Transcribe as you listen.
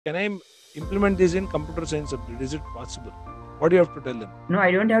can I implement this in computer science subject? Is it possible? What do you have to tell him? No,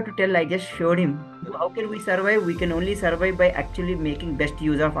 I don't have to tell. I just showed him. How can we survive? We can only survive by actually making best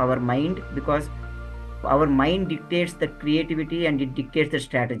use of our mind, because our mind dictates the creativity and it dictates the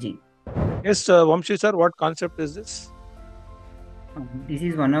strategy. Yes, Vamshi sir, what concept is this? This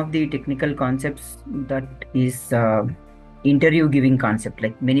is one of the technical concepts that is interview giving concept.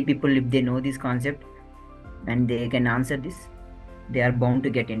 Like many people, if they know this concept and they can answer this, they are bound to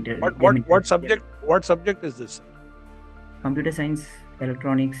get interview. What subject is this? Computer science,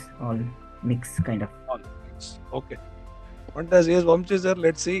 electronics, all mix kind of. All mix. Okay. Yes, Vamshi sir,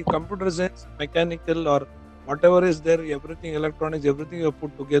 let's see. Computer science, mechanical, or whatever is there, everything, electronics, everything you have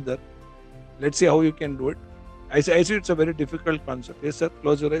put together. Let's see how you can do it. I see it's a very difficult concept. Yes, sir.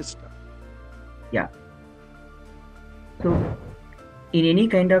 Close your eyes. Yeah. So, in any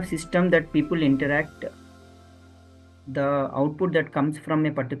kind of system that people interact, the output that comes from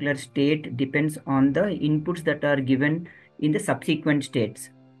a particular state depends on the inputs that are given in the subsequent states.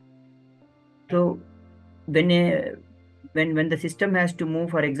 So, when the system has to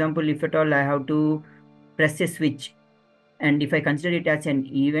move, for example, if at all I have to press a switch, and if I consider it as an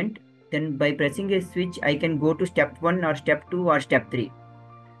event, then by pressing a switch, I can go to step 1 or step 2 or step 3.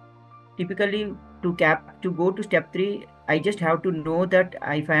 Typically, to go to step 3, I just have to know that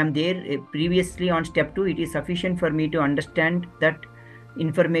if I am there previously on step 2, it is sufficient for me to understand that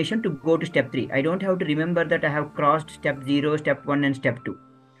information to go to step 3. I don't have to remember that I have crossed step 0, step 1 and step 2.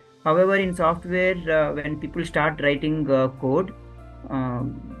 However, in software, when people start writing code,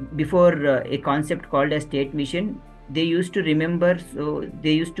 before a concept called as state machine, they used to remember, so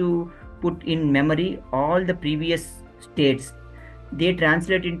they used to put in memory all the previous states. They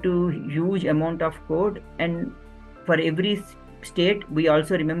translate into huge amount of code, and for every state we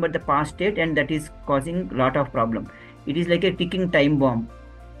also remember the past state, and that is causing a lot of problem. It is like a ticking time bomb.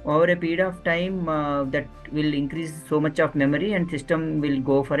 Over a period of time, that will increase so much of memory and system will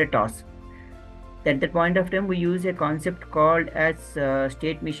go for a toss. At that point of time, we use a concept called as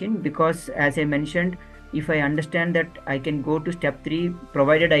state machine, because as I mentioned, if I understand that I can go to step 3,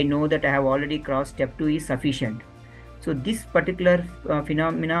 provided I know that I have already crossed step 2 is sufficient. So this particular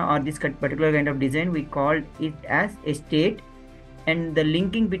phenomena or this particular kind of design, we call it as a state, and the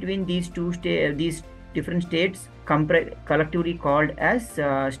linking between these these different states collectively called as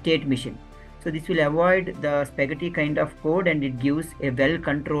state machine. So this will avoid the spaghetti kind of code, and it gives a well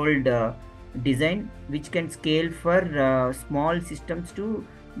controlled design which can scale for small systems to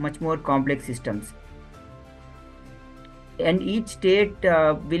much more complex systems. And each state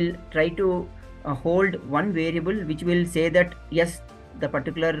will try to hold one variable which will say that yes, the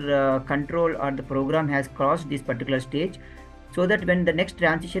particular control or the program has crossed this particular stage, so that when the next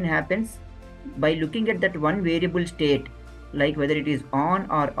transition happens, by looking at that one variable state, like whether it is on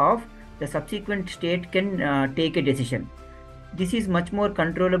or off, the subsequent state can take a decision. This is much more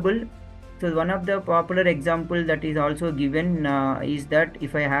controllable. So one of the popular example that is also given is that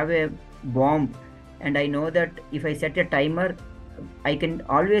if I have a bomb and I know that if I set a timer, I can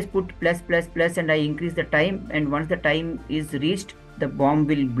always put plus plus plus and I increase the time, and once the time is reached, the bomb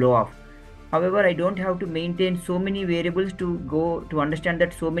will blow off. However, I don't have to maintain so many variables to understand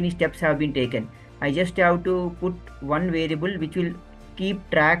that so many steps have been taken. I just have to put one variable which will keep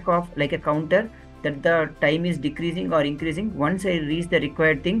track of, like a counter, that the time is decreasing or increasing. Once I reach the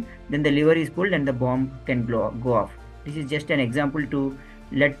required thing, then the lever is pulled and the bomb can go off. This is just an example to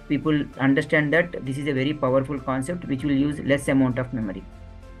let people understand that this is a very powerful concept which will use less amount of memory.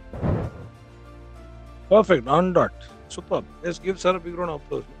 Perfect, on dot. Superb. Let's give sir a big round of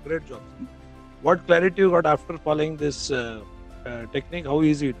applause. Great job. What clarity you got after following this technique? How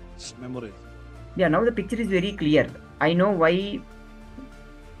easy it is memorize? Yeah, now the picture is very clear. I know why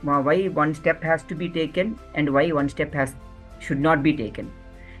one step has to be taken and why one step should not be taken.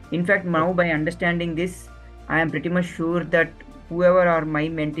 In fact, now by understanding this, I am pretty much sure that whoever are my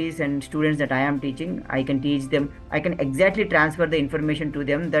mentees and students that I am teaching, I can teach them. I can exactly transfer the information to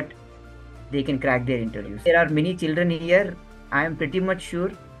them that they can crack their interviews. There are many children here. I am pretty much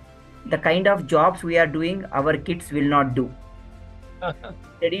sure the kind of jobs we are doing, our kids will not do.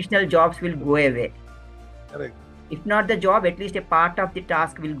 Traditional jobs will go away. Correct. If not the job, at least a part of the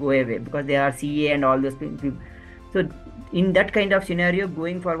task will go away, because they are CA and all those people. So in that kind of scenario,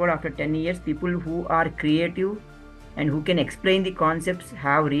 going forward after 10 years, people who are creative and who can explain the concepts,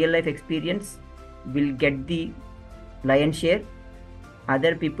 have real life experience, will get the lion's share.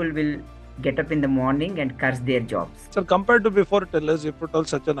 Other people will get up in the morning and curse their jobs. So compared to before, tell us, if it was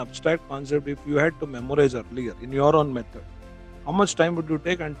such an abstract concept, if you had to memorize earlier in your own method, how much time would you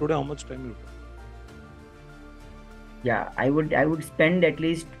take, and today how much time you take? Yeah, I would spend at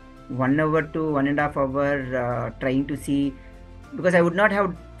least 1 hour to 1.5 hour trying to see, because I would not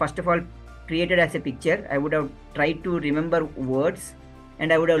have first of all created as a picture. I would have tried to remember words,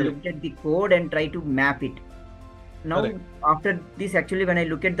 and I would have Correct. looked at the code and try to map it. Now Correct. after this, actually, when I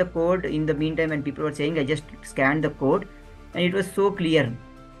look at the code in the meantime, and people were saying, I just scanned the code, and it was so clear.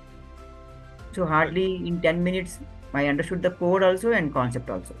 So Correct. hardly in 10 minutes, I understood the code also and concept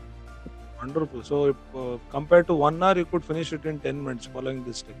also. Wonderful. So, if, compared to 1 hour, you could finish it in 10 minutes following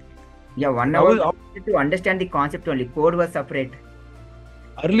this technique. Yeah, one But how hour is how, to understand the concept only. Code was separate.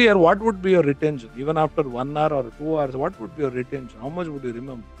 earlier, what would be your retention? Even after 1 hour or 2 hours, what would be your retention? How much would you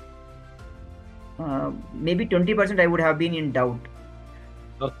remember? Maybe 20% I would have been in doubt.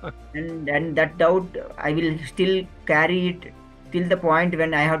 And that doubt I will still carry it till the point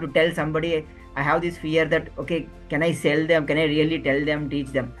when I have to tell somebody. I have this fear that, okay, can I sell them? Can I really tell them, teach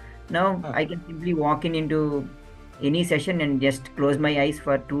them? Now I can simply walk into any session and just close my eyes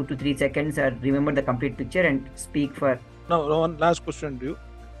for 2 to 3 seconds, or remember the complete picture and speak for. Now, one last question to you.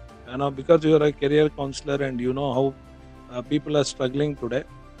 Because you are a career counselor and you know how people are struggling today.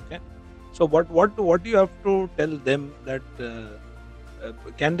 Okay, so what do you have to tell them that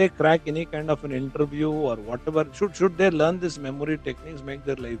can they crack any kind of an interview or whatever? Should they learn this memory techniques, make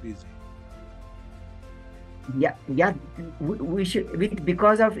their life easy? Yeah, we should,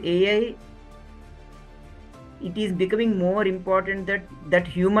 because of AI, it is becoming more important that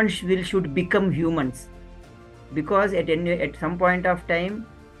humans should become humans, because at some point of time,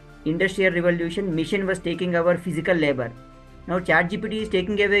 industrial revolution, machine was taking our physical labor. Now ChatGPT is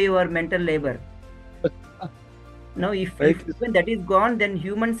taking away your mental labor. Now Right? if when that is gone, then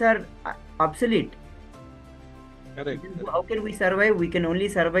humans are obsolete. Correct. Then how can we survive? We can only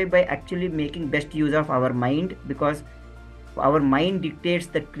survive by actually making best use of our mind, because our mind dictates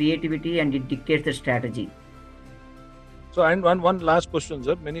the creativity and it dictates the strategy. So, and one last question,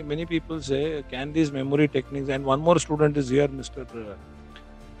 sir. Many people say, can these memory techniques? And one more student is here, Mr.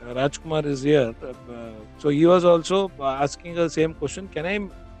 Rajkumar is here. So he was also asking the same question. Can I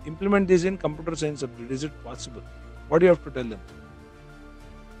implement this in computer science subject? Is it possible? What do you have to tell them?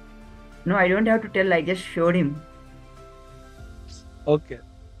 No, I don't have to tell. I just showed him. Okay,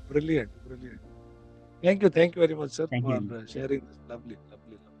 brilliant. Thank you very much, sir, Thank for you. sharing this lovely.